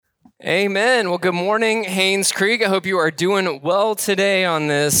Amen. Well, good morning, Haynes Creek. I hope you are doing well today on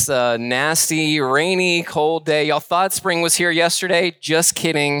this nasty, rainy, cold day. Y'all thought spring was here yesterday. Just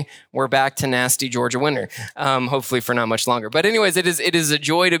kidding. We're back to nasty Georgia winter, hopefully for not much longer. But anyways, it is a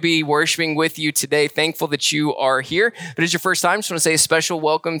joy to be worshiping with you today. Thankful that you are here. If it is your first time, just want to say a special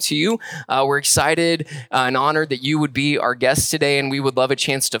welcome to you. We're excited and honored that you would be our guest today, and we would love a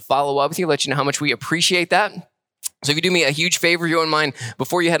chance to follow up with you, let you know how much we appreciate that. So if you do me a huge favor, if you don't mind,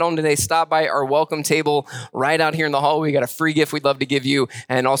 before you head home today, stop by our welcome table right out here in the hallway. We got a free gift we'd love to give you.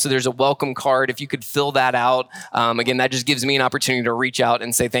 And also there's a welcome card. If you could fill that out. Again, that just gives me an opportunity to reach out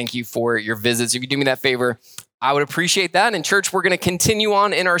and say thank you for your visits. If you do me that favor, I would appreciate that. And church, we're going to continue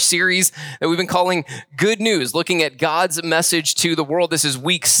on in our series that we've been calling Good News, looking at God's message to the world. This is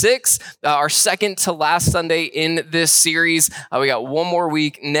week 6, our second to last Sunday in this series. We got one more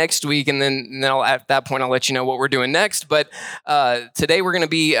week next week, and then at that point, I'll let you know what we're doing next. But today we're going to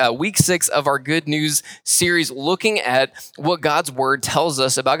be week 6 of our Good News series, looking at what God's word tells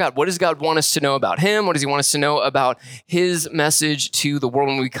us about God. What does God want us to know about him? What does he want us to know about his message to the world?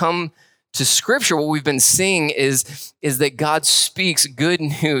 When we come to Scripture, what we've been seeing is that God speaks good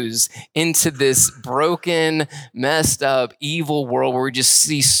news into this broken, messed up, evil world where we just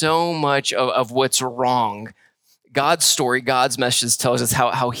see so much of what's wrong. God's story, God's message tells us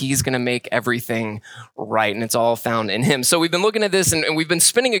how he's going to make everything right, and it's all found in him. So we've been looking at this, and we've been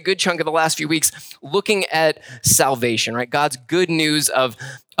spending a good chunk of the last few weeks looking at salvation, right? God's good news of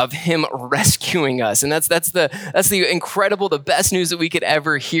him rescuing us. And that's the incredible, the best news that we could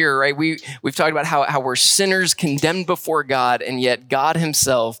ever hear, right? We've talked about how we're sinners condemned before God, and yet God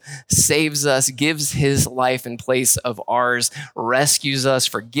himself saves us, gives his life in place of ours, rescues us,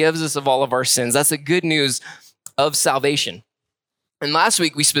 forgives us of all of our sins. That's the good news of salvation. And last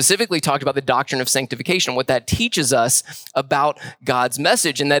week, we specifically talked about the doctrine of sanctification, what that teaches us about God's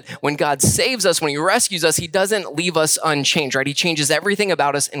message, and that when God saves us, when he rescues us, he doesn't leave us unchanged, right? He changes everything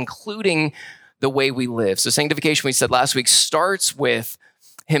about us, including the way we live. So sanctification, we said last week, starts with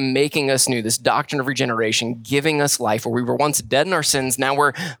him making us new, this doctrine of regeneration, giving us life, where we were once dead in our sins, now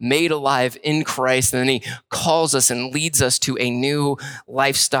we're made alive in Christ, and then he calls us and leads us to a new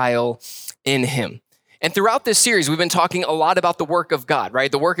lifestyle in him. And throughout this series, we've been talking a lot about the work of God,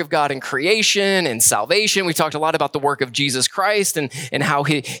 right? The work of God in creation and salvation. We talked a lot about the work of Jesus Christ and how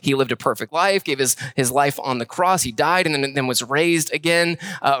he lived a perfect life, gave his life on the cross. He died and then was raised again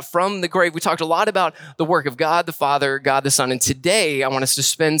from the grave. We talked a lot about the work of God the Father, God the Son. And today, I want us to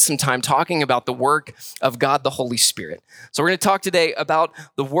spend some time talking about the work of God the Holy Spirit. So we're going to talk today about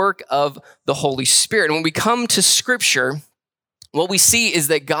the work of the Holy Spirit. And when we come to Scripture, what we see is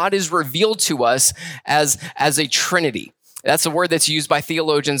that God is revealed to us as a Trinity. That's a word that's used by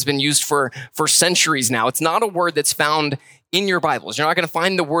theologians, been used for centuries now. It's not a word that's found in your Bibles. You're not going to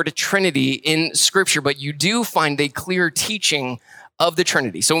find the word Trinity in Scripture, but you do find a clear teaching of the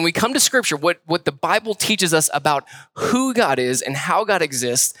Trinity. So when we come to Scripture, what the Bible teaches us about who God is and how God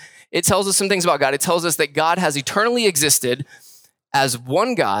exists, it tells us some things about God. It tells us that God has eternally existed as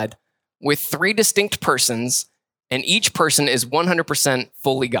one God with 3 distinct persons, and each person is 100%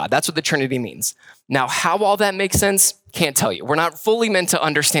 fully God. That's what the Trinity means. Now, how all that makes sense, can't tell you. We're not fully meant to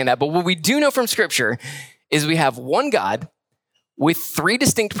understand that. But what we do know from Scripture is we have one God with 3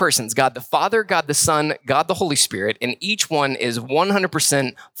 distinct persons, God the Father, God the Son, God the Holy Spirit, and each one is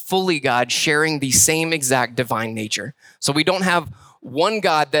 100% fully God, sharing the same exact divine nature. So we don't have one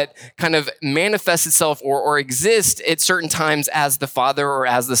God that kind of manifests itself or exists at certain times as the Father or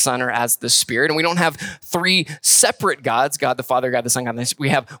as the Son or as the Spirit. And we don't have 3 separate gods, God the Father, God the Son, God the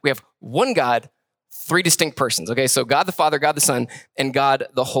Spirit. We have one God, 3 distinct persons, okay? So God the Father, God the Son, and God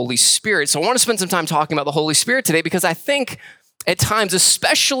the Holy Spirit. So I want to spend some time talking about the Holy Spirit today because I think at times,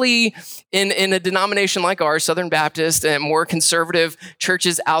 especially in a denomination like ours, Southern Baptist and more conservative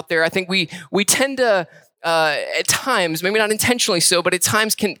churches out there, I think we tend to at times, maybe not intentionally so, but at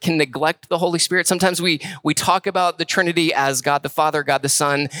times can neglect the Holy Spirit. Sometimes we talk about the Trinity as God the Father, God the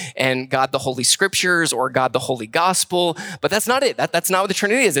Son, and God the Holy Scriptures, or God the Holy Gospel, but that's not it. That's not what the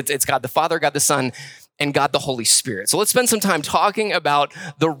Trinity is. It's God the Father, God the Son, and God the Holy Spirit. So let's spend some time talking about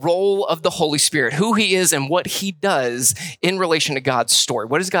the role of the Holy Spirit, who he is and what he does in relation to God's story.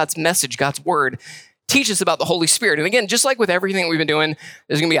 What is God's message, God's word teach us about the Holy Spirit? And again, just like with everything that we've been doing,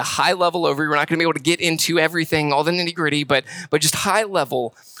 there's going to be a high level overview. We're not going to be able to get into everything, all the nitty gritty, but just high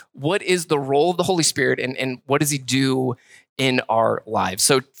level, what is the role of the Holy Spirit and what does he do in our lives?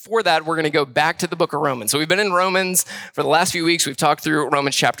 So for that, we're going to go back to the book of Romans. So we've been in Romans for the last few weeks. We've talked through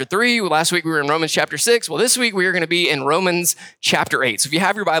Romans chapter 3. Last week we were in Romans chapter 6. Well, this week we are going to be in Romans chapter 8. So if you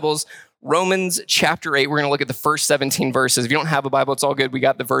have your Bibles, Romans chapter 8. We're going to look at the first 17 verses. If you don't have a Bible, it's all good. We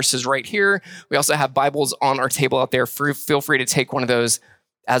got the verses right here. We also have Bibles on our table out there. Feel free to take one of those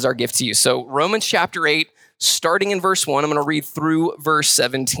as our gift to you. So Romans chapter 8, starting in verse 1, I'm going to read through verse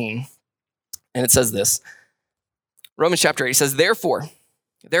 17. And it says this. Romans chapter 8 says, "Therefore,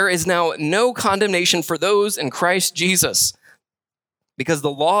 there is now no condemnation for those in Christ Jesus, because the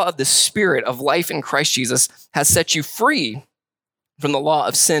law of the Spirit of life in Christ Jesus has set you free from the law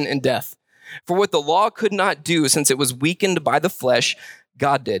of sin and death. For what the law could not do, since it was weakened by the flesh,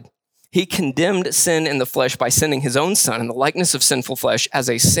 God did. He condemned sin in the flesh by sending his own Son in the likeness of sinful flesh as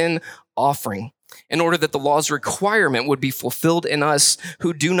a sin offering, in order that the law's requirement would be fulfilled in us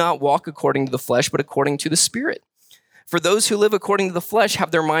who do not walk according to the flesh, but according to the Spirit. For those who live according to the flesh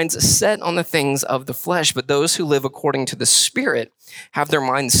have their minds set on the things of the flesh, but those who live according to the Spirit have their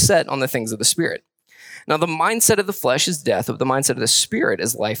minds set on the things of the Spirit. Now, the mindset of the flesh is death, but the mindset of the Spirit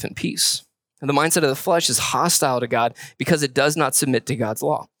is life and peace. And the mindset of the flesh is hostile to God because it does not submit to God's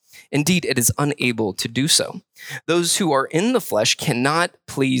law. Indeed, it is unable to do so. Those who are in the flesh cannot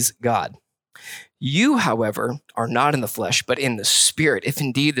please God. You, however, are not in the flesh, but in the Spirit, if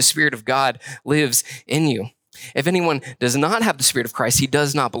indeed the Spirit of God lives in you. If anyone does not have the Spirit of Christ, he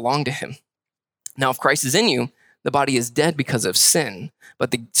does not belong to him. Now, if Christ is in you, the body is dead because of sin, but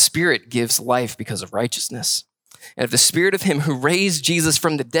the Spirit gives life because of righteousness. And if the Spirit of him who raised Jesus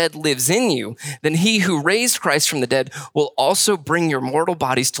from the dead lives in you, then he who raised Christ from the dead will also bring your mortal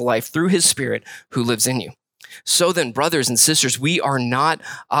bodies to life through his Spirit who lives in you. So then, brothers and sisters, we are not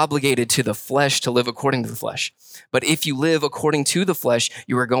obligated to the flesh to live according to the flesh. But if you live according to the flesh,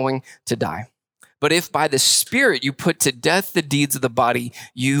 you are going to die. But if by the Spirit you put to death the deeds of the body,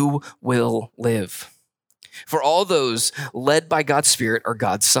 you will live. For all those led by God's Spirit are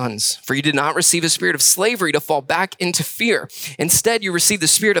God's sons. For you did not receive a spirit of slavery to fall back into fear. Instead, you received the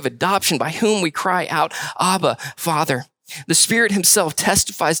Spirit of adoption, by whom we cry out, Abba, Father. The Spirit himself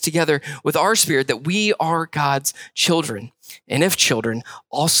testifies together with our spirit that we are God's children. And if children,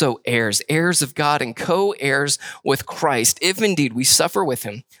 also heirs, heirs of God and co-heirs with Christ, if indeed we suffer with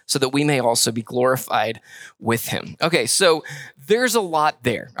him, so that we may also be glorified with him. Okay, so there's a lot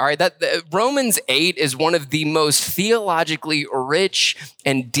there, all right? Romans 8 is one of the most theologically rich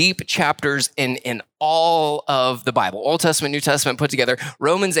and deep chapters in all of the Bible. Old Testament, New Testament put together.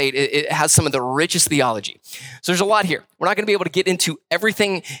 Romans 8, it has some of the richest theology. So there's a lot here. We're not going to be able to get into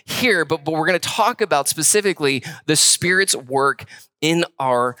everything here, but we're going to talk about specifically the Spirit's work in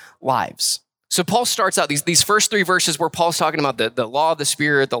our lives. So Paul starts out these first three verses where Paul's talking about the law of the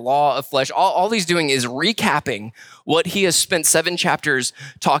Spirit, the law of flesh. All he's doing is recapping what he has spent 7 chapters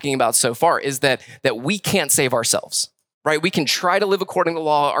talking about so far, is that we can't save ourselves, right? We can try to live according to the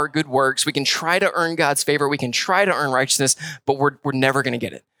law, our good works. We can try to earn God's favor. We can try to earn righteousness, but we're never going to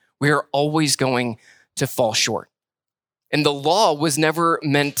get it. We are always going to fall short. And the law was never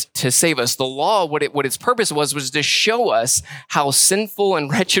meant to save us. The law, what its purpose was to show us how sinful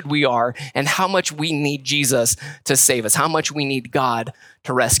and wretched we are and how much we need Jesus to save us, how much we need God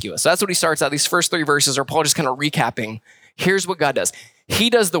to rescue us. So that's what he starts out. These first 3 verses are Paul just kind of recapping. Here's what God does. He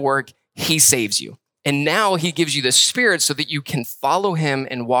does the work. He saves you. And now he gives you the Spirit so that you can follow him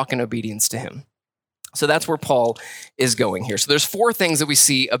and walk in obedience to him. So that's where Paul is going here. So there's 4 things that we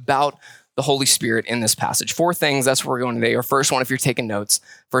see about the Holy Spirit in this passage. 4 things, that's where we're going today. Our first one, if you're taking notes,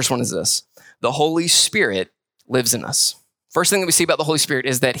 first one is this. The Holy Spirit lives in us. First thing that we see about the Holy Spirit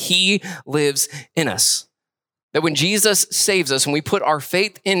is that he lives in us. That when Jesus saves us, when we put our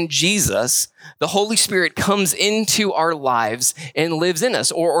faith in Jesus, the Holy Spirit comes into our lives and lives in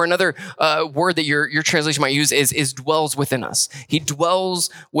us. Or another word that your translation might use is dwells within us. He dwells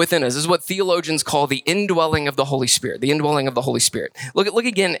within us. This is what theologians call the indwelling of the Holy Spirit, the indwelling of the Holy Spirit. Look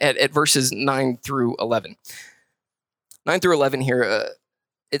again at verses 9 through 11. 9 through 11 here,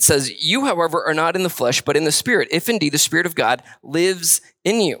 it says, you, however, are not in the flesh, but in the Spirit, if indeed the Spirit of God lives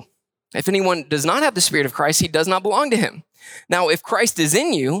in you. If anyone does not have the Spirit of Christ, he does not belong to him. Now, if Christ is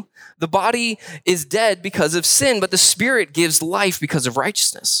in you, the body is dead because of sin, but the Spirit gives life because of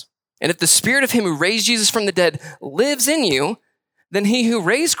righteousness. And if the Spirit of him who raised Jesus from the dead lives in you, then he who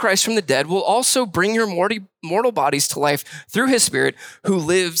raised Christ from the dead will also bring your mortal bodies to life through his Spirit who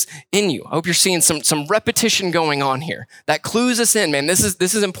lives in you. I hope you're seeing some repetition going on here. That clues us in, man. This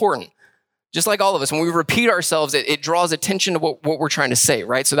is important. Just like all of us, when we repeat ourselves, it draws attention to what we're trying to say,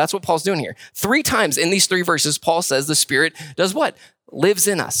 right? So that's what Paul's doing here. 3 times in these 3 verses, Paul says the Spirit does what? Lives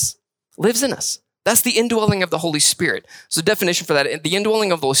in us. Lives in us. That's the indwelling of the Holy Spirit. So definition for that, the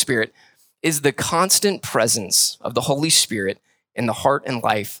indwelling of the Holy Spirit is the constant presence of the Holy Spirit in the heart and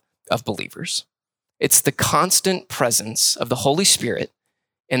life of believers. It's the constant presence of the Holy Spirit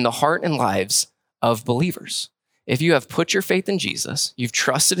in the heart and lives of believers. If you have put your faith in Jesus, you've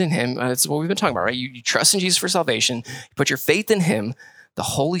trusted in him, that's what we've been talking about, right? You trust in Jesus for salvation, you put your faith in him, the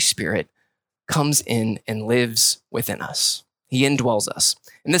Holy Spirit comes in and lives within us. He indwells us.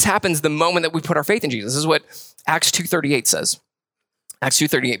 And this happens the moment that we put our faith in Jesus. This is what Acts 2:38 says. Acts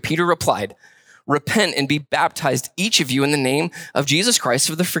 2:38, Peter replied, repent and be baptized, each of you, in the name of Jesus Christ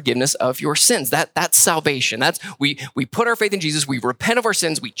for the forgiveness of your sins. That's salvation. We put our faith in Jesus. We repent of our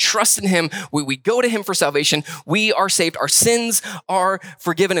sins. We trust in him. We go to him for salvation. We are saved. Our sins are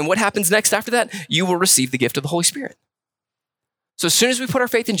forgiven. And what happens next after that? You will receive the gift of the Holy Spirit. So as soon as we put our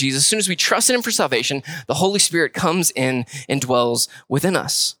faith in Jesus, as soon as we trust in him for salvation, the Holy Spirit comes in and dwells within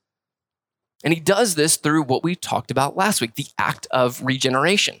us. And he does this through what we talked about last week, the act of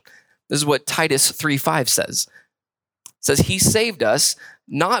regeneration. This is what Titus 3:5 says. It says, he saved us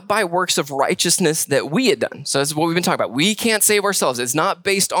not by works of righteousness that we had done. So this is what we've been talking about. We can't save ourselves. It's not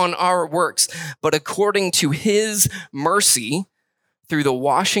based on our works, but according to his mercy through the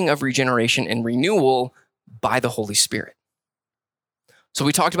washing of regeneration and renewal by the Holy Spirit. So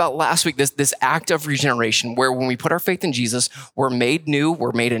we talked about last week this act of regeneration where when we put our faith in Jesus, we're made new,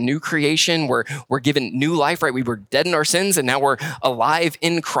 we're made a new creation, we're given new life, right? We were dead in our sins and now we're alive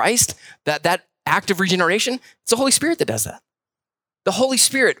in Christ. That act of regeneration, it's the Holy Spirit that does that. The Holy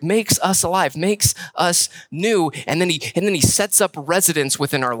Spirit makes us alive, makes us new, and then he sets up residence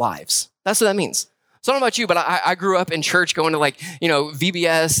within our lives. That's what that means. So I don't know about you, but I grew up in church going to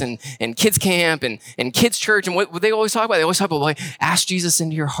VBS and kids camp and kids church. And what they always talk about, ask Jesus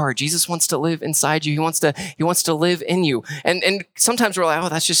into your heart. Jesus wants to live inside you. He wants to live in you. And sometimes we're like, oh,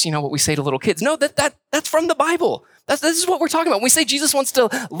 that's just, what we say to little kids. No, that's from the Bible. This is what we're talking about. When we say Jesus wants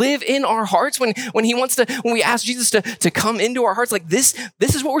to live in our hearts, when we ask Jesus to come into our hearts, like this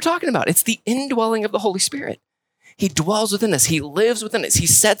is what we're talking about. It's the indwelling of the Holy Spirit. He dwells within us. He lives within us. He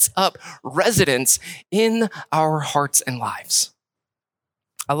sets up residence in our hearts and lives.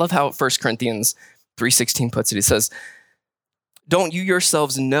 I love how 1 Corinthians 3:16 puts it. It says, don't you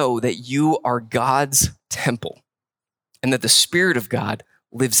yourselves know that you are God's temple and that the Spirit of God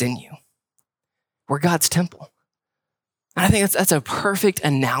lives in you? We're God's temple. And I think that's a perfect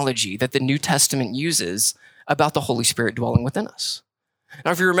analogy that the New Testament uses about the Holy Spirit dwelling within us.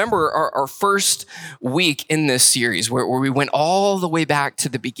 Now, if you remember our first week in this series where we went all the way back to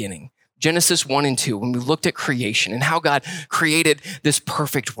the beginning, Genesis 1 and 2, when we looked at creation and how God created this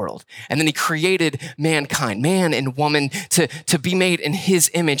perfect world. And then he created mankind, man and woman, to be made in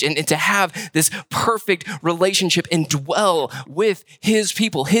his image and to have this perfect relationship and dwell with his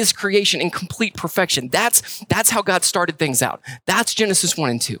people, his creation in complete perfection. That's how God started things out. That's Genesis 1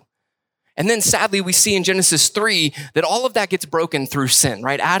 and 2. And then sadly, we see in Genesis 3 that all of that gets broken through sin,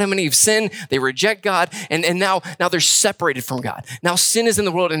 right? Adam and Eve sin, they reject God, and now they're separated from God. Now sin is in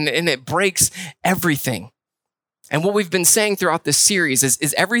the world and it breaks everything. And what we've been saying throughout this series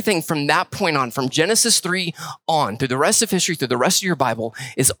is everything from that point on, from Genesis 3 on, through the rest of history, through the rest of your Bible,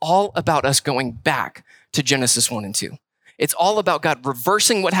 is all about us going back to Genesis 1 and 2. It's all about God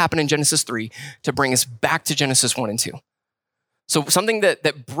reversing what happened in Genesis 3 to bring us back to Genesis 1 and 2. So something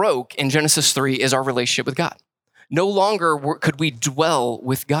that broke in Genesis 3 is our relationship with God. No longer could we dwell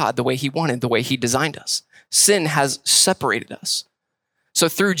with God the way he wanted, the way he designed us. Sin has separated us. So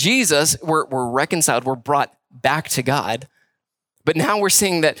through Jesus, we're reconciled, we're brought back to God. But now we're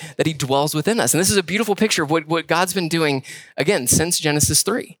seeing that he dwells within us. And this is a beautiful picture of what God's been doing, again, since Genesis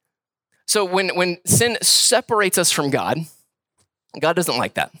 3. So when sin separates us from God, God doesn't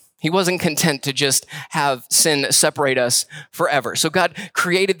like that. He wasn't content to just have sin separate us forever. So God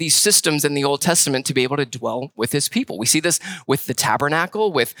created these systems in the Old Testament to be able to dwell with his people. We see this with the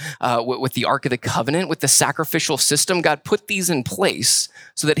tabernacle, with the Ark of the Covenant, with the sacrificial system. God put these in place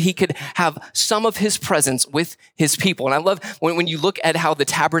so that he could have some of his presence with his people. And I love when you look at how the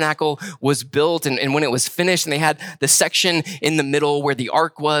tabernacle was built and when it was finished, and they had the section in the middle where the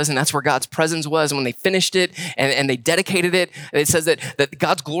ark was, and that's where God's presence was. And when they finished it and they dedicated it, it says that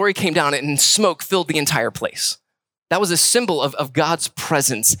God's glory came down and smoke filled the entire place. That was a symbol of God's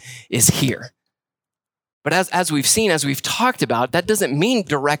presence is here. But as we've seen, as we've talked about, that doesn't mean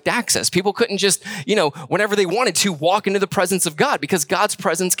direct access. People couldn't just, whenever they wanted to, walk into the presence of God because God's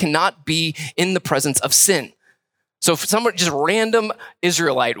presence cannot be in the presence of sin. So if someone, just random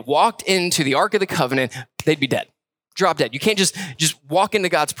Israelite, walked into the Ark of the Covenant, they'd be dead, drop dead. You can't just walk into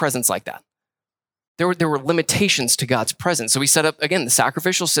God's presence like that. There were limitations to God's presence. So we set up, again, the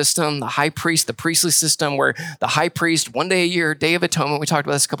sacrificial system, the high priest, the priestly system, where the high priest, one day a year, Day of Atonement, we talked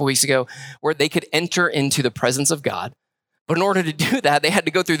about this a couple weeks ago, where they could enter into the presence of God, But in order to do that, they had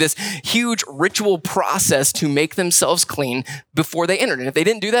to go through this huge ritual process to make themselves clean before they entered. And if they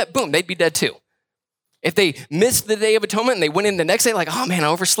didn't do that, boom, they'd be dead too. If they missed the Day of Atonement and they went in the next day like, oh man, I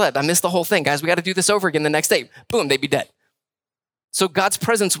overslept. I missed the whole thing. Guys, we got to do this over again the next day. Boom, they'd be dead. So God's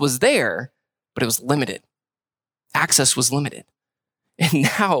presence was there, but it was limited. Access was limited. And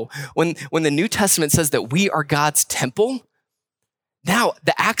now, when the New Testament says that we are God's temple, now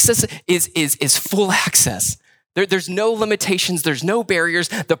the access is full access. There's no limitations. There's no barriers.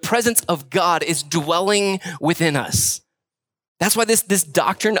 The presence of God is dwelling within us. That's why this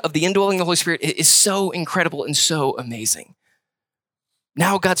doctrine of the indwelling of the Holy Spirit is so incredible and so amazing.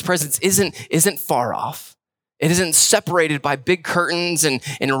 Now God's presence isn't far off. It isn't separated by big curtains and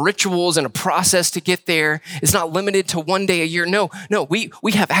rituals and a process to get there. It's not limited to one day a year. No, we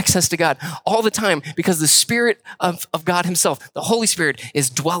have access to God all the time because the Spirit of God himself, the Holy Spirit, is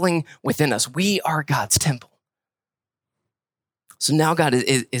dwelling within us. We are God's temple. So now God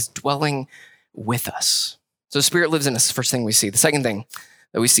is dwelling with us. So the Spirit lives in us, first thing we see. The second thing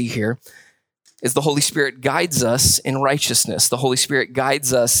that we see here is the Holy Spirit guides us in righteousness. The Holy Spirit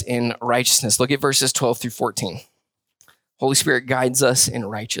guides us in righteousness. Look at verses 12 through 14. Holy Spirit guides us in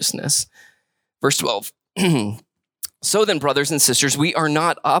righteousness. Verse 12. So then, brothers and sisters, we are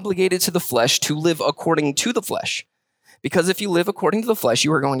not obligated to the flesh to live according to the flesh. Because if you live according to the flesh,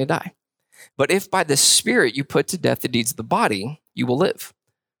 you are going to die. But if by the Spirit you put to death the deeds of the body, you will live.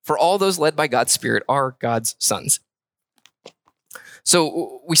 For all those led by God's Spirit are God's sons.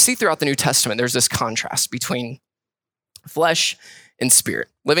 So we see throughout the New Testament, there's this contrast between flesh and spirit,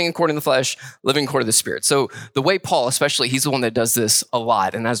 living according to the flesh, living according to the Spirit. So the way Paul, especially, he's the one that does this a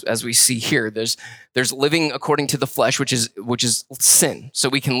lot. And as we see here, there's living according to the flesh, which is sin. So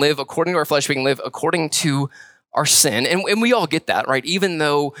we can live according to our flesh, we can live according to our sin. And we all get that, right? Even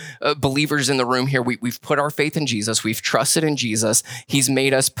though believers in the room here, we've put our faith in Jesus, we've trusted in Jesus, he's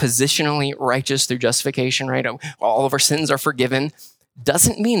made us positionally righteous through justification, right? All of our sins are forgiven.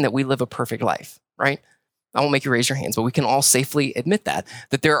 Doesn't mean that we live a perfect life, right? I won't make you raise your hands, but we can all safely admit that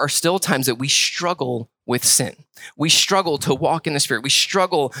there are still times that we struggle with sin. We struggle to walk in the Spirit. We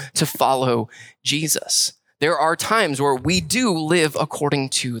struggle to follow Jesus. There are times where we do live according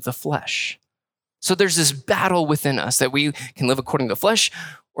to the flesh. So there's this battle within us that we can live according to the flesh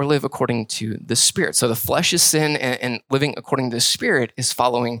or live according to the Spirit. So the flesh is sin, and living according to the Spirit is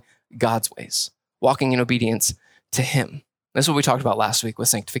following God's ways, walking in obedience to him. That's what we talked about last week with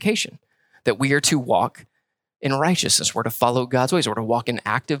sanctification, that we are to walk in righteousness. We're to follow God's ways. We're to walk in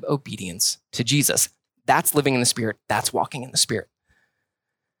active obedience to Jesus. That's living in the Spirit. That's walking in the Spirit.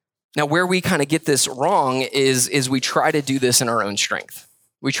 Now, where we kind of get this wrong is we try to do this in our own strength.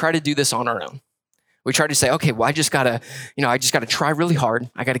 We try to do this on our own. We try to say, okay, well, I just gotta try really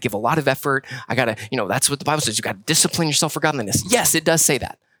hard. I gotta give a lot of effort. That's what the Bible says. You gotta discipline yourself for godliness. Yes, it does say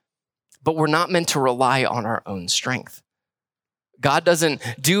that. But we're not meant to rely on our own strength. God doesn't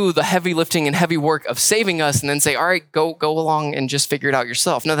do the heavy lifting and heavy work of saving us and then say, all right, go along and just figure it out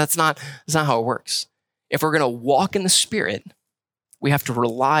yourself. No, that's not how it works. If we're going to walk in the Spirit, we have to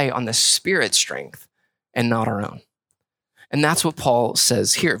rely on the Spirit's strength and not our own. And that's what Paul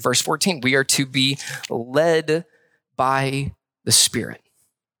says here. Verse 14, we are to be led by the Spirit.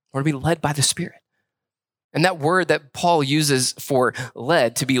 We're to be led by the Spirit. And that word that Paul uses for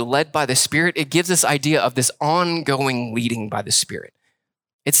led, to be led by the Spirit, it gives this idea of this ongoing leading by the Spirit.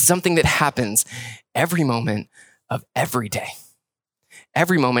 It's something that happens every moment of every day.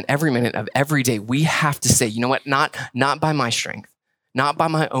 Every moment, every minute of every day, we have to say, you know what, not by my strength, not by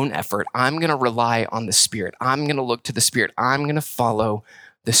my own effort. I'm going to rely on the Spirit. I'm going to look to the Spirit. I'm going to follow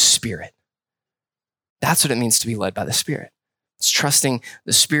the Spirit. That's what it means to be led by the Spirit. It's trusting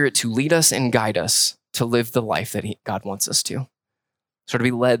the Spirit to lead us and guide us to live the life that God wants us to. So to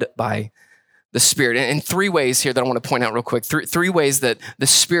be led by the Spirit. And three ways here that I want to point out real quick. Three ways that the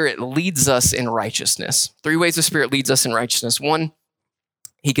Spirit leads us in righteousness. Three ways the Spirit leads us in righteousness. One,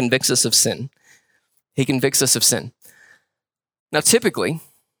 he convicts us of sin. He convicts us of sin. Now, typically,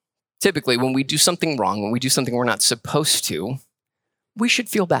 when we do something wrong, when we do something we're not supposed to, we should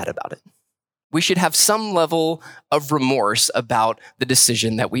feel bad about it. We should have some level of remorse about the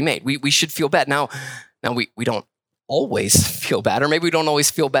decision that we made. We should feel bad. Now we don't always feel bad, or maybe we don't always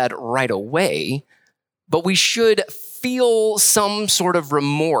feel bad right away, but we should feel some sort of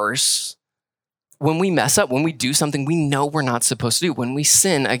remorse when we mess up, when we do something we know we're not supposed to do, when we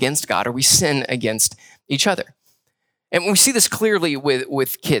sin against God or we sin against each other. And we see this clearly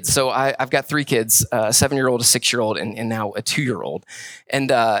with kids. So I've got three kids, a 7-year-old, a 6-year-old, and now a 2-year-old. And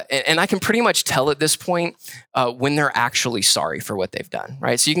I can pretty much tell at this point when they're actually sorry for what they've done,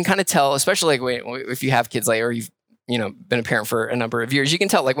 right? So you can kind of tell, especially like if you have kids, like, or you've been a parent for a number of years, you can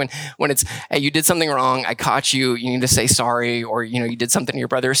tell like when it's, hey, you did something wrong, I caught you, you need to say sorry, or you did something to your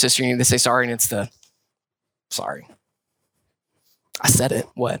brother or sister, you need to say sorry, and it's the sorry. I said it.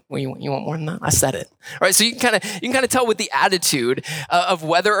 What? Well, you want more than that? I said it. All right. So you can kind of tell with the attitude of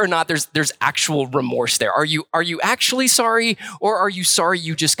whether or not there's actual remorse there. Are you actually sorry, or are you sorry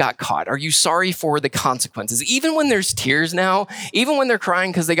you just got caught? Are you sorry for the consequences? Even when there's tears now, even when they're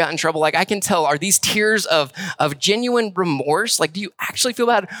crying because they got in trouble, like I can tell, are these tears of genuine remorse? Like, do you actually feel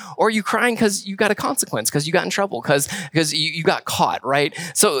bad, or are you crying because you got a consequence, because you got in trouble, because you got caught, right?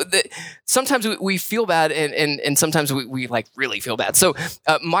 So sometimes we feel bad, and sometimes we like really feel bad. So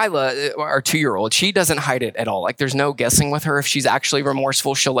Mila, our 2-year-old, she doesn't hide it at all. Like there's no guessing with her. If she's actually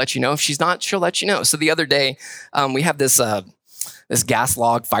remorseful, she'll let you know. If she's not, she'll let you know. So the other day, we have this gas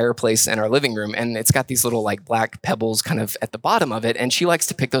log fireplace in our living room, and it's got these little like black pebbles kind of at the bottom of it, and she likes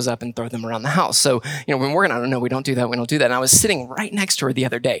to pick those up and throw them around the house. So when we're working on it, no, we don't do that. And I was sitting right next to her the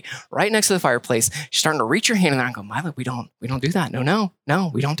other day, right next to the fireplace. She's starting to reach her hand in there and go, Mila, we don't do that. No,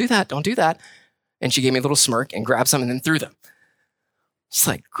 we don't do that. Don't do that. And she gave me a little smirk and grabbed some and then threw them. She's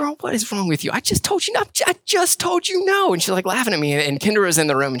like, girl, what is wrong with you? I just told you no. I just told you no. And she's like laughing at me. And Kendra was in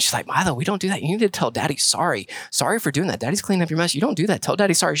the room, and she's like, Milo, we don't do that. You need to tell Daddy sorry. Sorry for doing that. Daddy's cleaning up your mess. You don't do that. Tell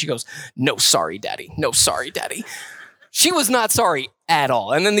Daddy sorry. She goes, no, sorry, Daddy. No, sorry, Daddy. She was not sorry at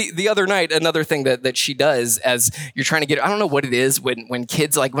all. And then the other night, another thing that she does as you're trying to get, I don't know what it is when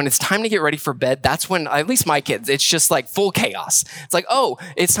kids, like when it's time to get ready for bed, that's when, at least my kids, it's just like full chaos. It's like, oh,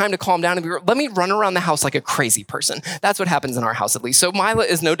 it's time to calm down and let me run around the house like a crazy person. That's what happens in our house, at least. So Mila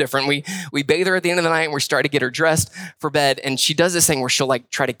is no different. We bathe her at the end of the night, and we're starting to get her dressed for bed. And she does this thing where she'll like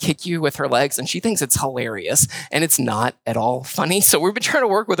try to kick you with her legs, and she thinks it's hilarious, and it's not at all funny. So we've been trying to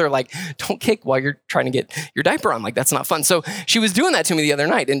work with her, like, don't kick while you're trying to get your diaper on. Like, that's not fun. So she was doing that to me the other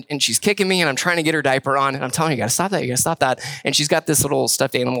night, and she's kicking me, and I'm trying to get her diaper on, and I'm telling her, you gotta stop that, you gotta stop that. And she's got this little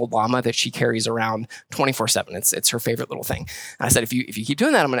stuffed animal llama that she carries around 24/7. It's her favorite little thing. And I said, if you keep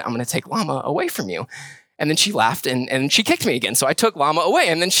doing that, I'm gonna take llama away from you. And then she laughed and she kicked me again. So I took llama away,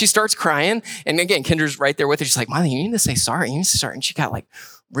 and then she starts crying. And again, Kendra's right there with her. She's like, Miley, you need to say sorry. You need to say sorry. And she got like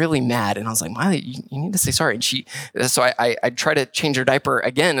really mad. And I was like, Miley, you need to say sorry. And so I try to change her diaper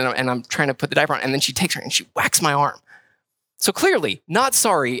again, and I'm trying to put the diaper on. And then she takes her and she whacks my arm. So clearly not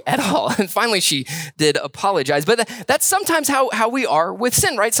sorry at all. And finally she did apologize. But that's sometimes how we are with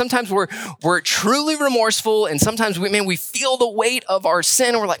sin, right? Sometimes we're truly remorseful, and sometimes we feel the weight of our sin,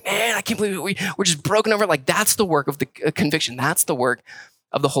 and we're like, man, I can't believe we're just broken over. Like, that's the work of the conviction. That's the work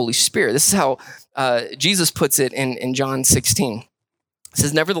of the Holy Spirit. This is how Jesus puts it in John 16. It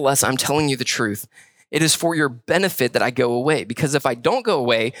says, nevertheless, I'm telling you the truth. It is for your benefit that I go away, because if I don't go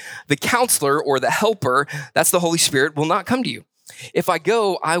away, the counselor or the helper, that's the Holy Spirit, will not come to you. If I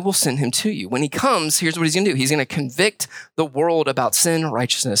go, I will send him to you. When he comes, here's what he's going to do. He's going to convict the world about sin,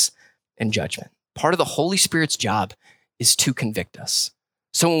 righteousness, and judgment. Part of the Holy Spirit's job is to convict us.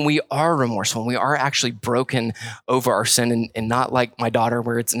 So when we are remorseful, when we are actually broken over our sin, and not like my daughter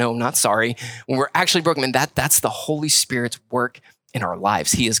where it's, no, I'm not sorry. When we're actually broken, and that's the Holy Spirit's work in our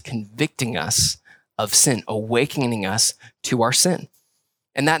lives. He is convicting us of sin, awakening us to our sin.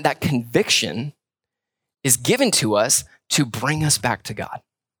 And that conviction is given to us to bring us back to God.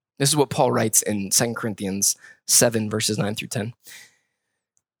 This is what Paul writes in 2 Corinthians 7, verses 9 through 10.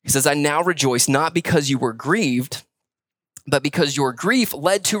 He says, I now rejoice not because you were grieved, but because your grief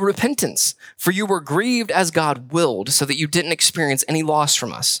led to repentance. For you were grieved as God willed, so that you didn't experience any loss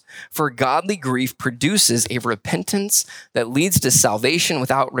from us. For godly grief produces a repentance that leads to salvation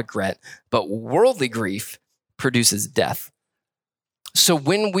without regret, but worldly grief produces death. So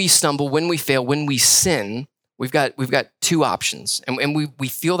when we stumble, when we fail, when we sin, we've got two options. And we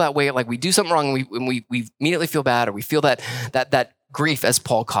feel that way, like we do something wrong, and we immediately feel bad, or we feel that grief, as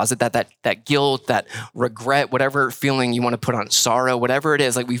Paul calls it, that guilt, that regret, whatever feeling you want to put on it, sorrow, whatever it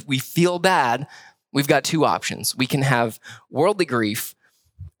is, like we feel bad. We've got two options. We can have worldly grief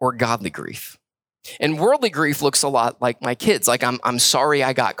or godly grief. And worldly grief looks a lot like my kids. Like, I'm sorry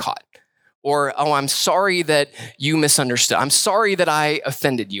I got caught. Or, oh, I'm sorry that you misunderstood. I'm sorry that I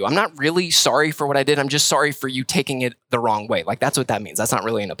offended you. I'm not really sorry for what I did. I'm just sorry for you taking it the wrong way. Like, that's what that means. That's not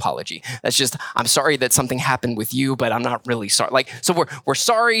really an apology. That's just, I'm sorry that something happened with you, but I'm not really sorry. Like, so we're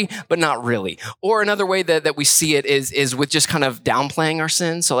sorry, but not really. Or another way that we see it is with just kind of downplaying our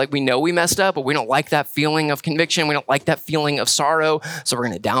sins. So like, we know we messed up, but we don't like that feeling of conviction. We don't like that feeling of sorrow. So we're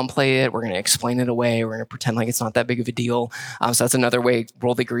going to downplay it. We're going to explain it away. We're going to pretend like it's not that big of a deal. So that's another way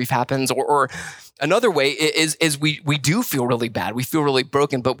worldly grief happens. Or another way is we do feel really bad. We feel really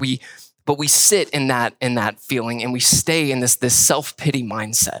broken, but we sit in that feeling, and we stay in this self-pity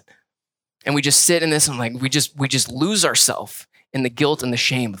mindset. And we just sit in this and we just lose ourselves in the guilt and the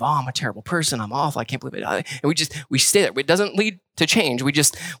shame of, oh, I'm a terrible person. I'm awful. I can't believe it. And we stay there. It doesn't lead to change.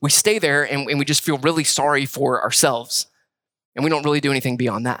 We stay there and we just feel really sorry for ourselves. And we don't really do anything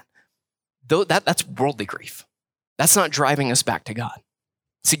beyond that. That's worldly grief. That's not driving us back to God.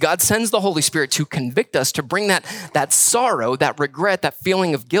 See, God sends the Holy Spirit to convict us, to bring that sorrow, that regret, that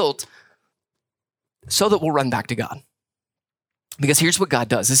feeling of guilt, so that we'll run back to God. Because here's what God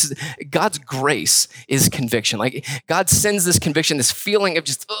does. God's grace is conviction. Like God sends this conviction, this feeling of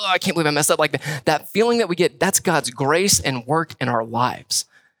just, oh, I can't believe I messed up. Like that feeling that we get, that's God's grace and work in our lives.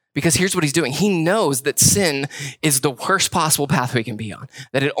 Because here's what he's doing. He knows that sin is the worst possible path we can be on,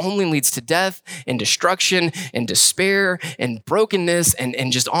 that it only leads to death and destruction and despair and brokenness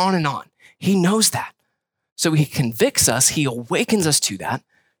and just on and on. He knows that. So he convicts us, he awakens us to that,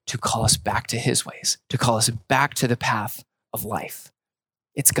 to call us back to his ways, to call us back to the path of life.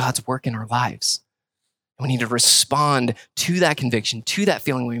 It's God's work in our lives. And we need to respond to that conviction, to that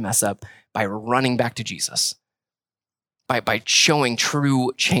feeling when we mess up by running back to Jesus. By showing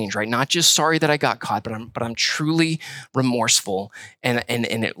true change, right? Not just sorry that I got caught, but I'm truly remorseful, and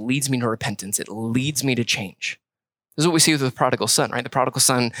it leads me to repentance. It leads me to change. This is what we see with the prodigal son, right? The prodigal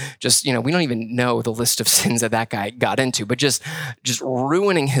son just, we don't even know the list of sins that guy got into, but just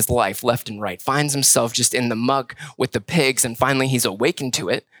ruining his life left and right, finds himself just in the muck with the pigs, and finally he's awakened to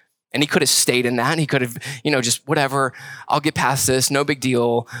it. And he could have stayed in that. He could have, just whatever, I'll get past this, no big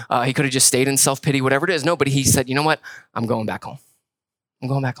deal. He could have just stayed in self-pity, whatever it is. No, but he said, you know what? I'm going back home. I'm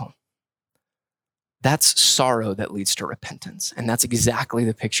going back home. That's sorrow that leads to repentance. And that's exactly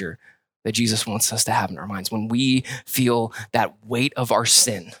the picture that Jesus wants us to have in our minds. When we feel that weight of our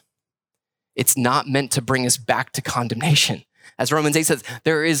sin, it's not meant to bring us back to condemnation. As Romans 8 says,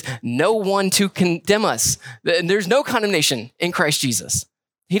 there is no one to condemn us. There's no condemnation in Christ Jesus.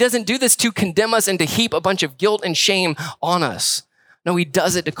 He doesn't do this to condemn us and to heap a bunch of guilt and shame on us. No, he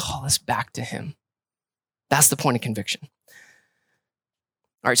does it to call us back to him. That's the point of conviction.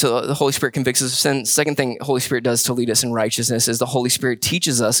 All right, so the Holy Spirit convicts us of sin. Second thing the Holy Spirit does to lead us in righteousness is the Holy Spirit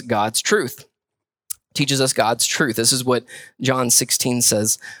teaches us God's truth. Teaches us God's truth. This is what John 16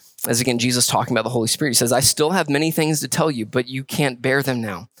 says. As again, Jesus talking about the Holy Spirit, he says, I still have many things to tell you, but you can't bear them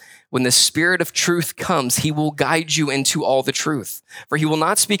now. When the Spirit of truth comes, he will guide you into all the truth. For he will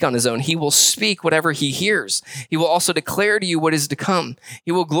not speak on his own. He will speak whatever he hears. He will also declare to you what is to come.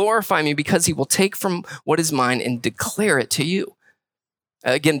 He will glorify me because he will take from what is mine and declare it to you.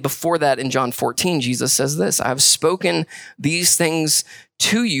 Again, before that in John 14, Jesus says this, I have spoken these things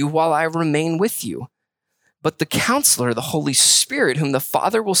to you while I remain with you. But the Counselor, the Holy Spirit, whom the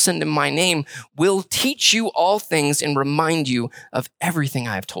Father will send in my name, will teach you all things and remind you of everything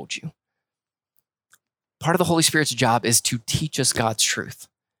I have told you. Part of the Holy Spirit's job is to teach us God's truth.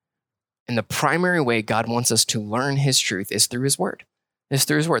 And the primary way God wants us to learn his truth is through his word. Is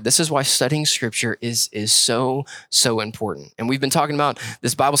through his word. This is why studying scripture is so important. And we've been talking about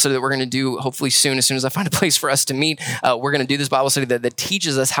this Bible study that we're going to do hopefully soon, as soon as I find a place for us to meet. We're going to do this Bible study that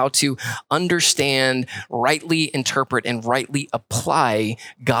teaches us how to understand, rightly interpret, and rightly apply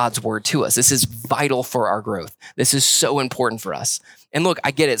God's word to us. This is vital for our growth. This is so important for us. And look,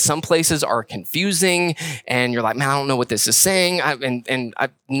 I get it. Some places are confusing and you're like, man, I don't know what this is saying.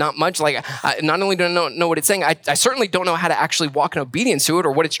 Not much. Not only do I know what it's saying, I certainly don't know how to actually walk in obedience to it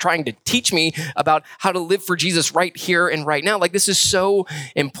or what it's trying to teach me about how to live for Jesus right here and right now. Like, this is so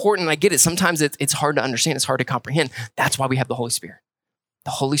important. I get it. Sometimes it's hard to understand. It's hard to comprehend. That's why we have the Holy Spirit.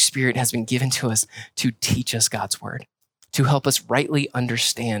 The Holy Spirit has been given to us to teach us God's word, to help us rightly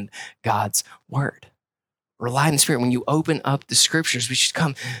understand God's word. Rely on the Spirit. When you open up the scriptures, we should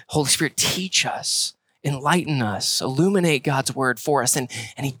come, Holy Spirit, teach us, enlighten us, illuminate God's word for us. And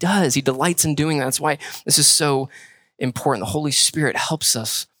he does. He delights in doing that. That's why this is so important. The Holy Spirit helps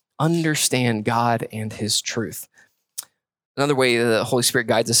us understand God and his truth. Another way the Holy Spirit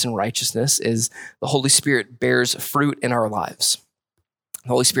guides us in righteousness is the Holy Spirit bears fruit in our lives. The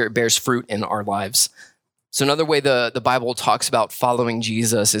Holy Spirit bears fruit in our lives. So another way the Bible talks about following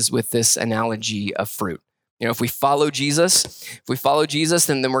Jesus is with this analogy of fruit. If we follow Jesus,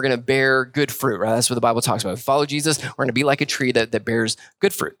 then we're going to bear good fruit, right? That's what the Bible talks about. If we follow Jesus, we're going to be like a tree that bears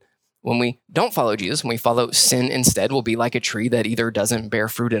good fruit. When we don't follow Jesus, when we follow sin instead, we'll be like a tree that either doesn't bear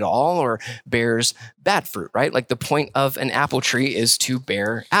fruit at all or bears bad fruit, right? Like the point of an apple tree is to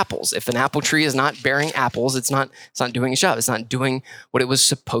bear apples. If an apple tree is not bearing apples, it's not doing its job. It's not doing what it was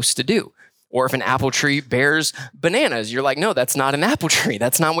supposed to do. Or if an apple tree bears bananas, you're like, no, that's not an apple tree.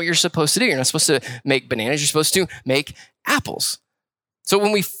 That's not what you're supposed to do. You're not supposed to make bananas. You're supposed to make apples. So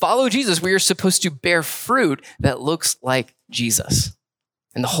when we follow Jesus, we are supposed to bear fruit that looks like Jesus.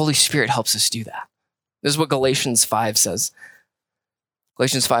 And the Holy Spirit helps us do that. This is what Galatians 5 says.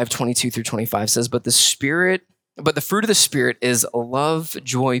 Galatians 5:22-25 says, but the fruit of the Spirit is love,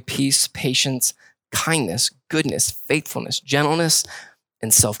 joy, peace, patience, kindness, goodness, faithfulness, gentleness,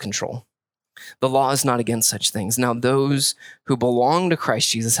 and self-control. The law is not against such things. Now those who belong to Christ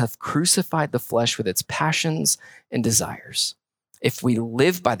Jesus have crucified the flesh with its passions and desires. If we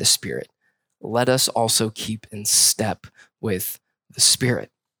live by the Spirit, let us also keep in step with the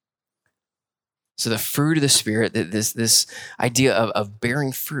Spirit. So the fruit of the Spirit, this idea of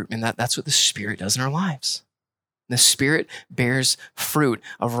bearing fruit, and that's what the Spirit does in our lives. The Spirit bears fruit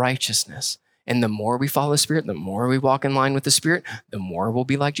of righteousness. And the more we follow the Spirit, the more we walk in line with the Spirit, the more we'll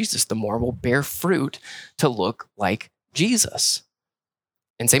be like Jesus, the more we'll bear fruit to look like Jesus.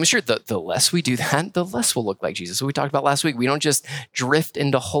 And same is true, the less we do that, the less we'll look like Jesus. So we talked about last week, we don't just drift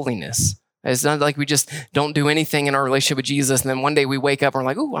into holiness. It's not like we just don't do anything in our relationship with Jesus, and then one day we wake up and we're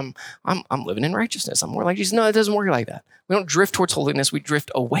like, "Oh, I'm living in righteousness. I'm more like Jesus." No, it doesn't work like that. We don't drift towards holiness. We drift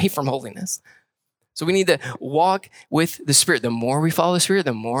away from holiness. So we need to walk with the Spirit. The more we follow the Spirit,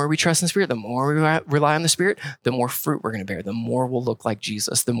 the more we trust in the Spirit, the more we rely on the Spirit, the more fruit we're going to bear. The more we'll look like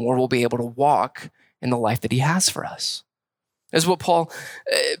Jesus. The more we'll be able to walk in the life that He has for us. This is what Paul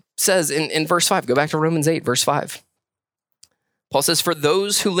says in verse 5. Go back to Romans 8, verse 5. Paul says, for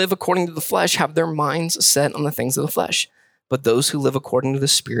those who live according to the flesh have their minds set on the things of the flesh, but those who live according to the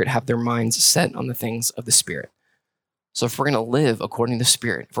Spirit have their minds set on the things of the Spirit. So if we're going to live according to the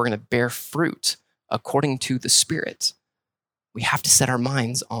Spirit, if we're going to bear fruit according to the Spirit, we have to set our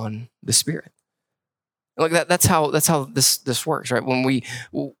minds on the Spirit. Like that's how this works, right? When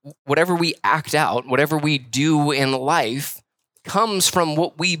whatever we act out, whatever we do in life comes from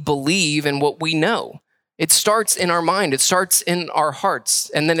what we believe and what we know. It starts in our mind, it starts in our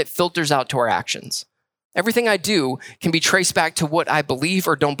hearts, and then it filters out to our actions. Everything I do can be traced back to what I believe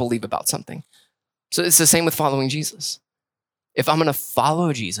or don't believe about something. So it's the same with following Jesus. If I'm going to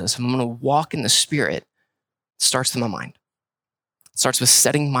follow Jesus, if I'm going to walk in the Spirit, it starts in my mind. It starts with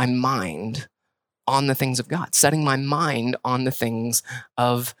setting my mind on the things of God, setting my mind on the things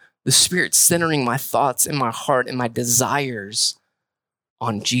of the Spirit, centering my thoughts in my heart and my desires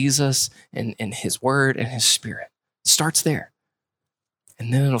on Jesus and His Word and His Spirit. It starts there.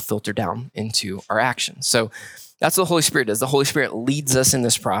 And then it'll filter down into our actions. So that's what the Holy Spirit does. The Holy Spirit leads us in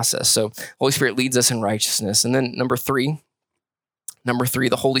this process. So the Holy Spirit leads us in righteousness. And then number three,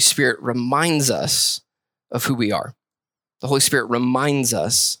 the Holy Spirit reminds us of who we are. The Holy Spirit reminds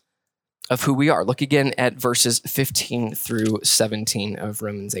us of who we are. Look again at verses 15 through 17 of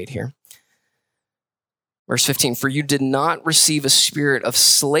Romans 8 here. Verse 15, for you did not receive a spirit of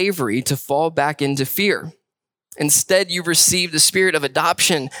slavery to fall back into fear. Instead, you received the Spirit of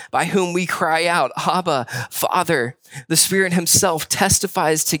adoption by whom we cry out, Abba, Father. The Spirit Himself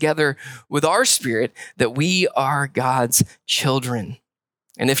testifies together with our spirit that we are God's children.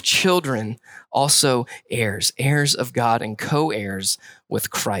 And if children, also heirs, heirs of God and co-heirs with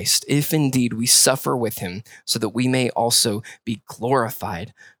Christ, if indeed we suffer with Him, so that we may also be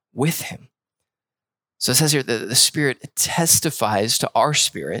glorified with Him. So it says here that the Spirit testifies to our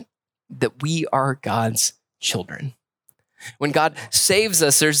spirit that we are God's children. When God saves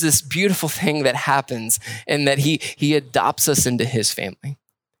us, there's this beautiful thing that happens, and that He adopts us into His family.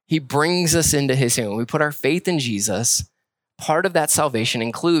 He brings us into His family. When we put our faith in Jesus, part of that salvation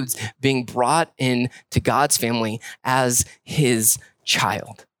includes being brought into God's family as His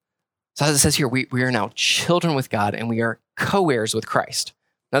child. So as it says here, we are now children with God, and we are co-heirs with Christ.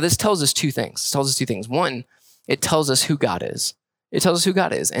 Now, this tells us two things. One, it tells us who God is.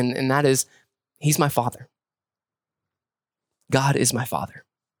 And that is, He's my Father. God is my Father.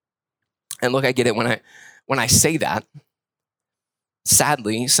 And look, I get it when I say that.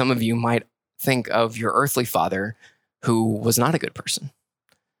 Sadly, some of you might think of your earthly father who was not a good person,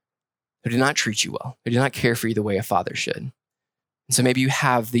 who did not treat you well, who did not care for you the way a father should. And so maybe you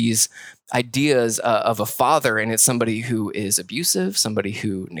have these ideas of a father, and it's somebody who is abusive, somebody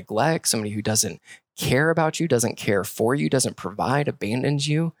who neglects, somebody who doesn't care about you, doesn't care for you, doesn't provide, abandons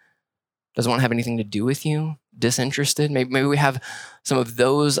you, doesn't want to have anything to do with you, disinterested. Maybe we have some of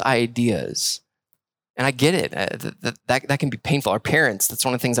those ideas. And I get it. That can be painful. Our parents, that's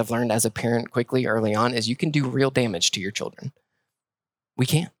one of the things I've learned as a parent quickly early on, is you can do real damage to your children. We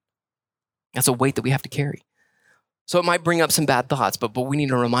can. That's a weight that we have to carry. So it might bring up some bad thoughts, but we need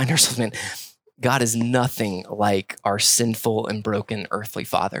to remind ourselves, man, God is nothing like our sinful and broken earthly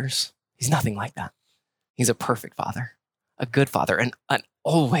fathers. He's nothing like that. He's a perfect father, a good father, an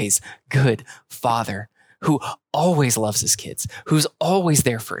always good father who always loves his kids, who's always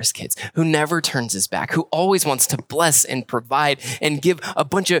there for his kids, who never turns his back, who always wants to bless and provide and give a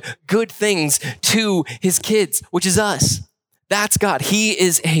bunch of good things to his kids, which is us. That's God. He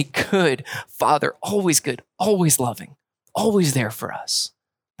is a good Father, always good, always loving, always there for us.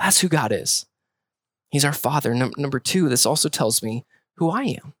 That's who God is. He's our Father. Number two, this also tells me who I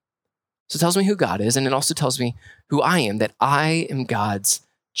am. So it tells me who God is, and it also tells me who I am, that I am God's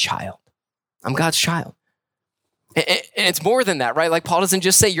child. I'm God's child. And it's more than that, right? Like Paul doesn't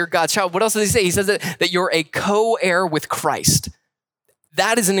just say you're God's child. What else does he say? He says that you're a co-heir with Christ.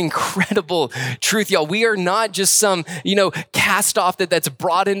 That is an incredible truth, y'all. We are not just some, cast off that's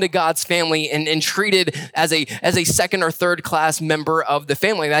brought into God's family and treated as a second or third class member of the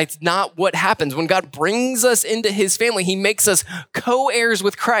family. That's not what happens. When God brings us into his family, he makes us co-heirs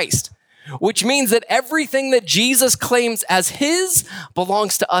with Christ, which means that everything that Jesus claims as his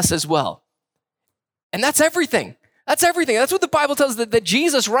belongs to us as well. And that's everything. That's everything. That's what the Bible tells us, that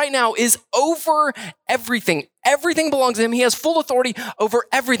Jesus right now is over everything. Everything belongs to him. He has full authority over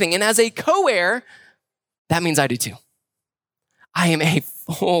everything. And as a co-heir, that means I do too. I am a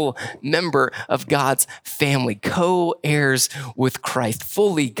full member of God's family, co-heirs with Christ,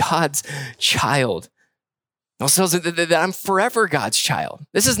 fully God's child. It also tells us that I'm forever God's child.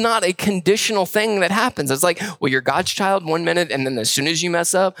 This is not a conditional thing that happens. It's like, well, you're God's child 1 minute, and then as soon as you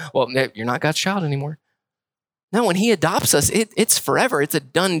mess up, well, you're not God's child anymore. No, when he adopts us, it's forever. It's a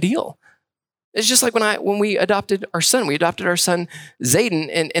done deal. It's just like when we adopted our son. We adopted our son,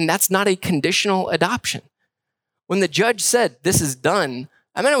 Zayden, and that's not a conditional adoption. When the judge said, this is done,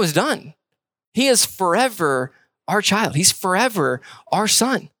 I mean, it was done. He is forever our child. He's forever our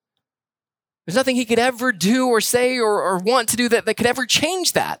son. There's nothing he could ever do or say or want to do that could ever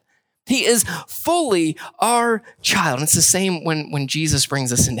change that. He is fully our child. And it's the same when Jesus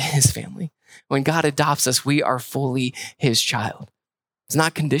brings us into his family. When God adopts us, we are fully his child. It's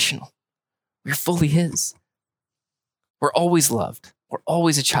not conditional. We're fully his. We're always loved. We're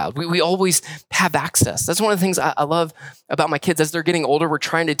always a child. We always have access. That's one of the things I love about my kids. As they're getting older, we're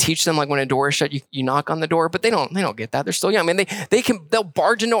trying to teach them, like when a door is shut, you knock on the door, but they don't get that. They're still young. I mean, they'll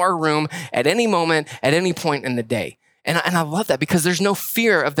barge into our room at any moment, at any point in the day. And I love that because there's no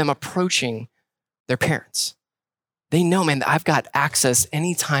fear of them approaching their parents. They know, man, that I've got access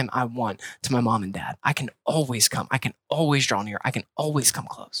anytime I want to my mom and dad. I can always come. I can always draw near. I can always come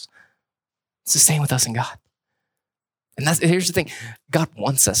close. It's the same with us and God. And here's the thing. God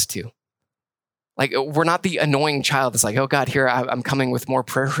wants us to. Like, we're not the annoying child that's like, oh, God, here, I'm coming with more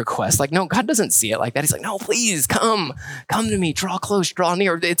prayer requests. Like, no, God doesn't see it like that. He's like, no, please come to me, draw close, draw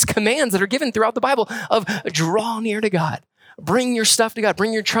near. It's commands that are given throughout the Bible of draw near to God. Bring your stuff to God.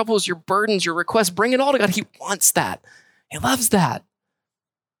 Bring your troubles, your burdens, your requests. Bring it all to God. He wants that. He loves that.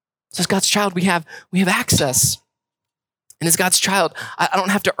 So as God's child, we have access. And as God's child, I don't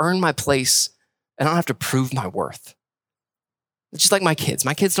have to earn my place. I don't have to prove my worth. It's just like my kids.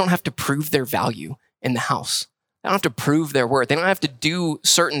 My kids don't have to prove their value in the house. They don't have to prove their worth. They don't have to do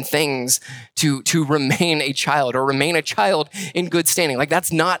certain things to remain a child or remain a child in good standing. Like,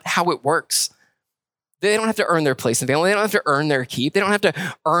 that's not how it works. They don't have to earn their place in the family. They don't have to earn their keep. They don't have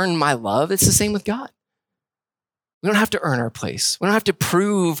to earn my love. It's the same with God. We don't have to earn our place. We don't have to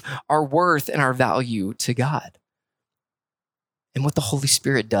prove our worth and our value to God. And what the Holy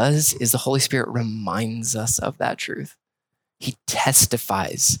Spirit does is the Holy Spirit reminds us of that truth. He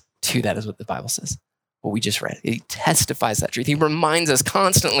testifies to that, is what the Bible says, what we just read. He testifies that truth. He reminds us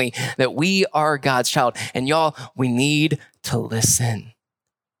constantly that we are God's child. And y'all, we need to listen.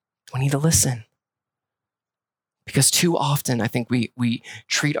 We need to listen. Because too often, I think we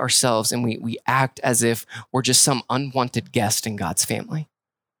treat ourselves and we act as if we're just some unwanted guest in God's family.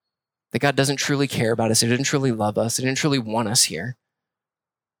 That God doesn't truly care about us. He didn't truly love us. He didn't truly want us here.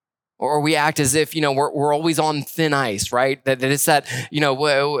 Or we act as if, we're always on thin ice, right? That it's that,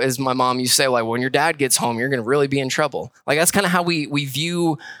 as my mom used to say, like, when your dad gets home, you're going to really be in trouble. Like, that's kind of how we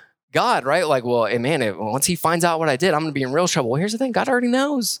view God, right? Like, well, man, once he finds out what I did, I'm going to be in real trouble. Well, here's the thing. God already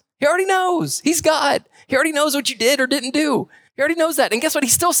knows. He already knows. He's God. He already knows what you did or didn't do. He already knows that. And guess what? He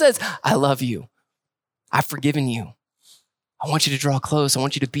still says, I love you. I've forgiven you. I want you to draw close. I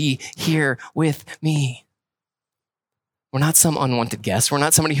want you to be here with me. We're not some unwanted guest. We're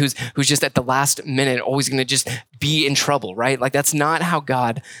not somebody who's just at the last minute always going to just be in trouble, right? Like, that's not how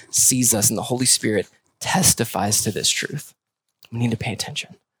God sees us. And the Holy Spirit testifies to this truth. We need to pay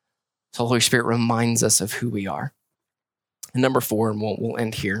attention. So the Holy Spirit reminds us of who we are. And number 4, and we'll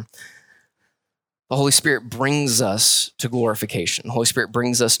end here. The Holy Spirit brings us to glorification. The Holy Spirit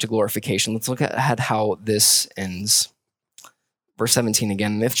brings us to glorification. Let's look at how this ends. Verse 17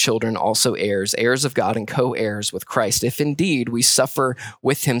 again, and if children, also heirs, heirs of God and co-heirs with Christ, if indeed we suffer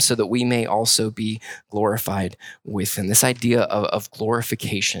with him so that we may also be glorified with him. This idea of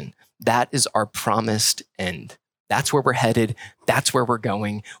glorification, that is our promised end. That's where we're headed. That's where we're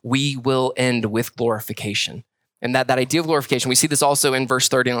going. We will end with glorification. And that idea of glorification, we see this also in verse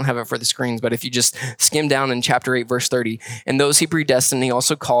 30. I don't have it for the screens, but if you just skim down in chapter 8, verse 30, and those he predestined, he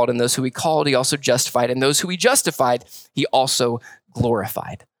also called, and those who he called, he also justified, and those who he justified, he also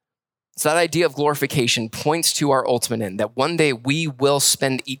glorified. So that idea of glorification points to our ultimate end, that one day we will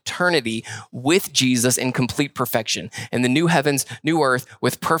spend eternity with Jesus in complete perfection, in the new heavens, new earth,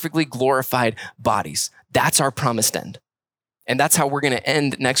 with perfectly glorified bodies. That's our promised end. And that's how we're going to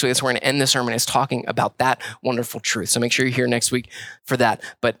end next week. That's how we're going to end this sermon, is talking about that wonderful truth. So make sure you're here next week for that.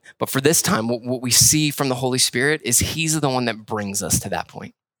 But for this time, what we see from the Holy Spirit is he's the one that brings us to that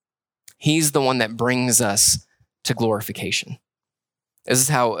point. He's the one that brings us to glorification. This is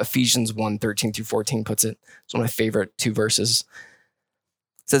how Ephesians 1:13-14 puts it. It's one of my favorite two verses.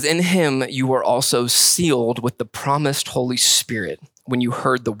 It says, in him you were also sealed with the promised Holy Spirit when you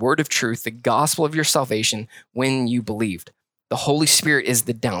heard the word of truth, the gospel of your salvation, when you believed. The Holy Spirit is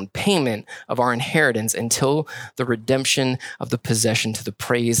the down payment of our inheritance until the redemption of the possession to the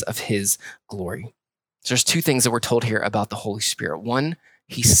praise of his glory. So there's two things that we're told here about the Holy Spirit. One,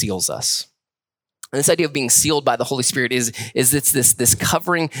 he seals us. And this idea of being sealed by the Holy Spirit is it's this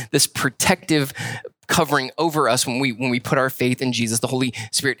covering, this protective covering over us when we put our faith in Jesus. The Holy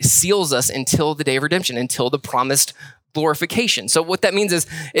Spirit seals us until the day of redemption, until the promised glorification. So what that means is,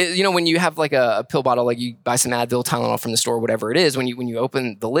 when you have like a pill bottle, like you buy some Advil, Tylenol from the store, whatever it is, when you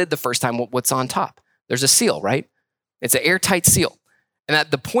open the lid the first time, what's on top? There's a seal, right? It's an airtight seal.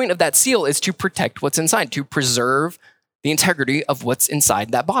 And the point of that seal is to protect what's inside, to preserve the integrity of what's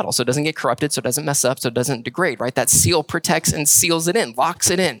inside that bottle. So it doesn't get corrupted, so it doesn't mess up, so it doesn't degrade, right? That seal protects and seals it in, locks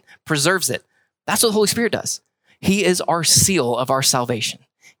it in, preserves it. That's what the Holy Spirit does. He is our seal of our salvation.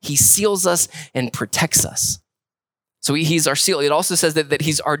 He seals us and protects us. So he's our seal. It also says that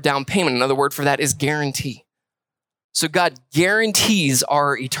he's our down payment. Another word for that is guarantee. So God guarantees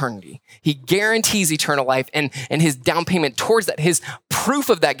our eternity. He guarantees eternal life, and his down payment towards that, his proof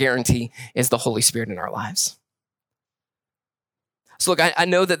of that guarantee, is the Holy Spirit in our lives. So look, I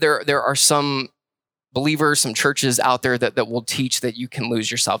know that there are some believers, some churches out there that will teach that you can lose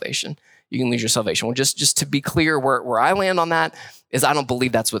your salvation. You can lose your salvation. Well, just to be clear, where I land on that is I don't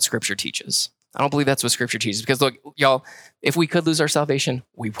believe that's what Scripture teaches. I don't believe that's what Scripture teaches. Because look, y'all, if we could lose our salvation,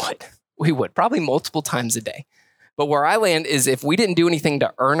 we would. We would, probably multiple times a day. But where I land is if we didn't do anything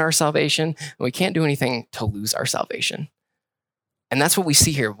to earn our salvation, we can't do anything to lose our salvation. And that's what we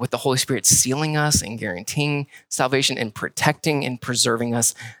see here with the Holy Spirit sealing us and guaranteeing salvation and protecting and preserving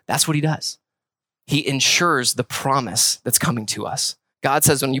us. That's what he does. He ensures the promise that's coming to us. God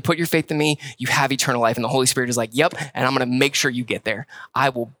says, when you put your faith in me, you have eternal life. And the Holy Spirit is like, yep, and I'm going to make sure you get there. I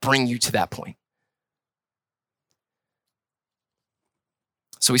will bring you to that point.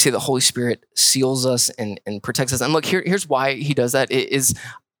 So we say the Holy Spirit seals us and protects us. And look, here's why he does that. It is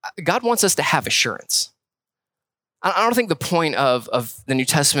God wants us to have assurance. I don't think the point of the New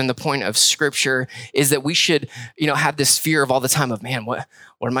Testament, the point of Scripture, is that we should, have this fear of all the time of, man, what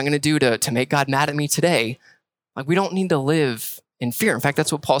am I going to do to make God mad at me today? Like, we don't need to live in fear. In fact,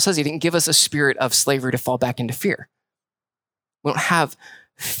 that's what Paul says. He didn't give us a spirit of slavery to fall back into fear. We don't have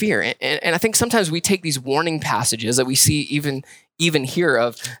fear. And I think sometimes we take these warning passages that we see even here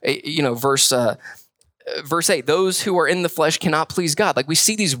of, verse 8, those who are in the flesh cannot please God. Like, we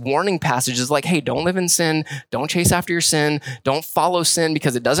see these warning passages like, hey, don't live in sin. Don't chase after your sin. Don't follow sin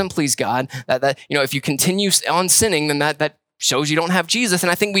because it doesn't please God. That if you continue on sinning, then that shows you don't have Jesus.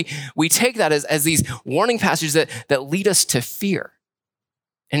 And I think we take that as these warning passages that lead us to fear.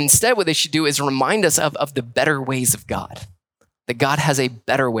 And instead, what they should do is remind us of the better ways of God. That God has a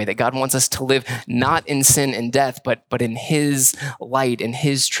better way, that God wants us to live not in sin and death, but in his light, in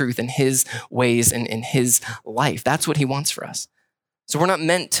his truth, in his ways, and in his life. That's what he wants for us. So we're not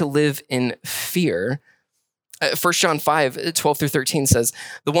meant to live in fear. 1 John 5:12-13 says,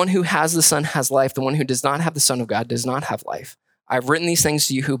 the one who has the Son has life. The one who does not have the Son of God does not have life. I've written these things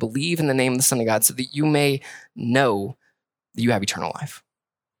to you who believe in the name of the Son of God so that you may know that you have eternal life.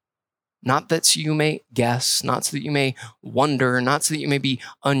 Not that so you may guess, not so that you may wonder, not so that you may be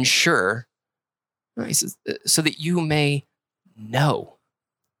unsure. No, he says, so that you may know.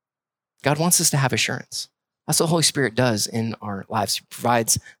 God wants us to have assurance. That's what the Holy Spirit does in our lives. He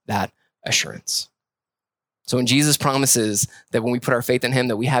provides that assurance. So when Jesus promises that when we put our faith in him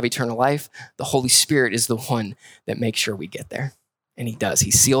that we have eternal life, the Holy Spirit is the one that makes sure we get there. And he does. He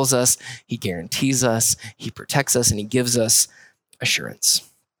seals us, he guarantees us, he protects us, and he gives us assurance.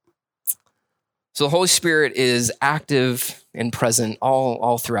 So the Holy Spirit is active and present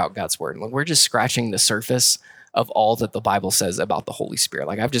all throughout God's word. Like, we're just scratching the surface of all that the Bible says about the Holy Spirit.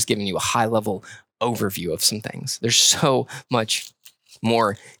 Like, I've just given you a high level overview of some things. There's so much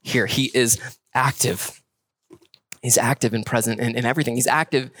more here. He is active. He's active and present in everything. He's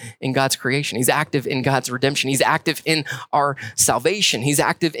active in God's creation. He's active in God's redemption. He's active in our salvation. He's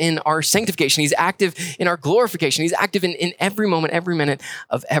active in our sanctification. He's active in our glorification. He's active in every moment, every minute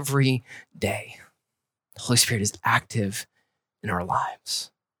of every day. The Holy Spirit is active in our lives,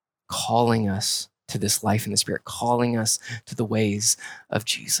 calling us to this life in the Spirit, calling us to the ways of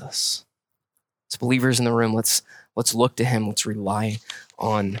Jesus. As believers in the room, let's look to him. Let's rely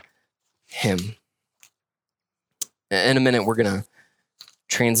on him. In a minute, we're going to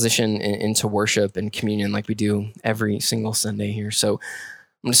transition into worship and communion like we do every single Sunday here. So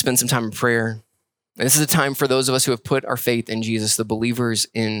I'm going to spend some time in prayer. And this is a time for those of us who have put our faith in Jesus, the believers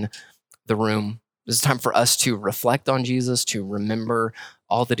in the room. This is a time for us to reflect on Jesus, to remember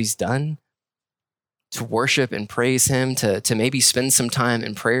all that he's done, to worship and praise him, to maybe spend some time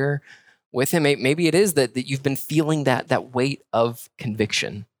in prayer with him. Maybe it is that you've been feeling that weight of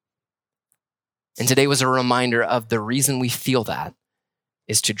conviction. And today was a reminder of the reason we feel that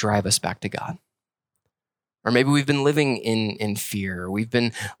is to drive us back to God. Or maybe we've been living in fear. We've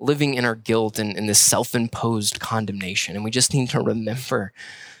been living in our guilt and in this self-imposed condemnation. And we just need to remember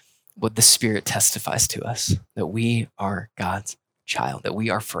what the Spirit testifies to us, that we are God's child, that we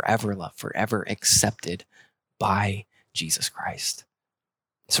are forever loved, forever accepted by Jesus Christ.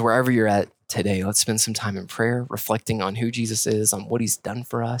 So wherever you're at today, let's spend some time in prayer, reflecting on who Jesus is, on what he's done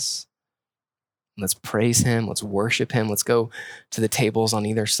for us. Let's praise him. Let's worship him. Let's go to the tables on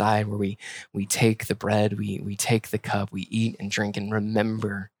either side where we take the bread, we take the cup, we eat and drink and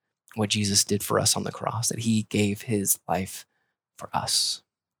remember what Jesus did for us on the cross, that he gave his life for us.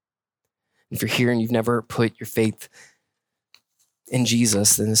 If you're here and you've never put your faith in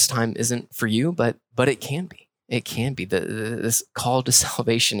Jesus, then this time isn't for you, but it can be. It can be. This call to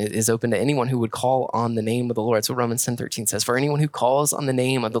salvation is open to anyone who would call on the name of the Lord. That's what Romans 10:13 says. For anyone who calls on the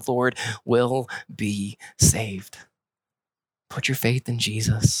name of the Lord will be saved. Put your faith in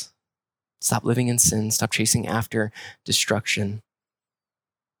Jesus. Stop living in sin. Stop chasing after destruction.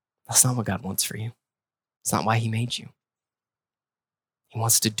 That's not what God wants for you. It's not why he made you. He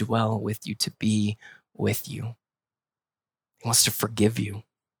wants to dwell with you, to be with you. He wants to forgive you.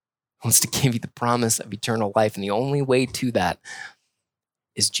 He wants to give you the promise of eternal life. And the only way to that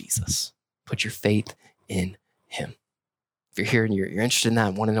is Jesus. Put your faith in him. If you're here and you're interested in that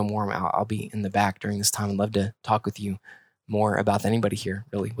and want to know more, I'll be in the back during this time. I'd love to talk with you more about anybody here.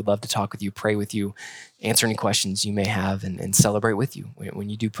 Really would love to talk with you, pray with you, answer any questions you may have, and celebrate with you when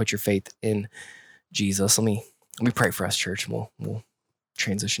you do put your faith in Jesus. Let me pray for us, church, and we'll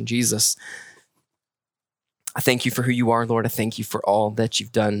transition. Jesus, I thank you for who you are, Lord. I thank you for all that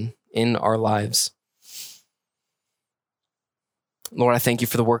you've done in our lives. Lord, I thank you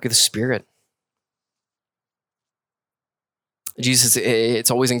for the work of the Spirit. Jesus,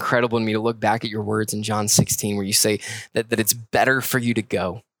 it's always incredible to me to look back at your words in John 16, where you say that it's better for you to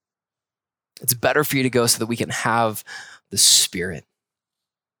go. It's better for you to go so that we can have the Spirit.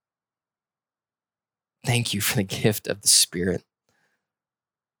 Thank you for the gift of the Spirit.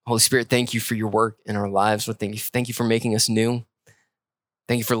 Holy Spirit, thank you for your work in our lives. Lord, thank you for making us new.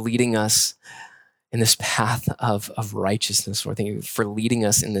 Thank you for leading us in this path of righteousness. Lord, thank you for leading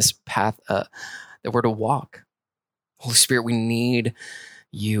us in this path that we're to walk. Holy Spirit, we need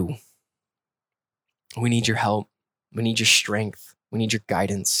you. We need your help. We need your strength. We need your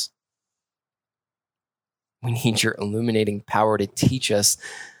guidance. We need your illuminating power to teach us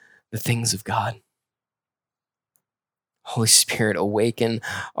the things of God. Holy Spirit, awaken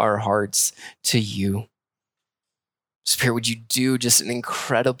our hearts to you. Spirit, would you do just an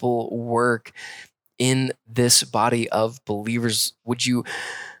incredible work in this body of believers? Would you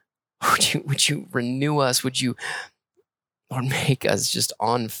renew us? Would you, Lord, make us just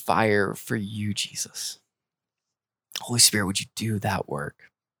on fire for you, Jesus? Holy Spirit, would you do that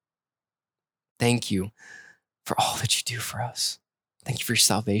work? Thank you for all that you do for us. Thank you for your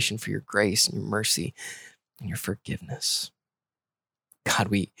salvation, for your grace and your mercy and your forgiveness. God,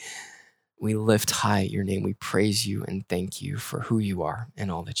 we lift high your name. We praise you and thank you for who you are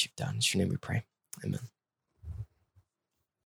and all that you've done. It's your name we pray. Amen.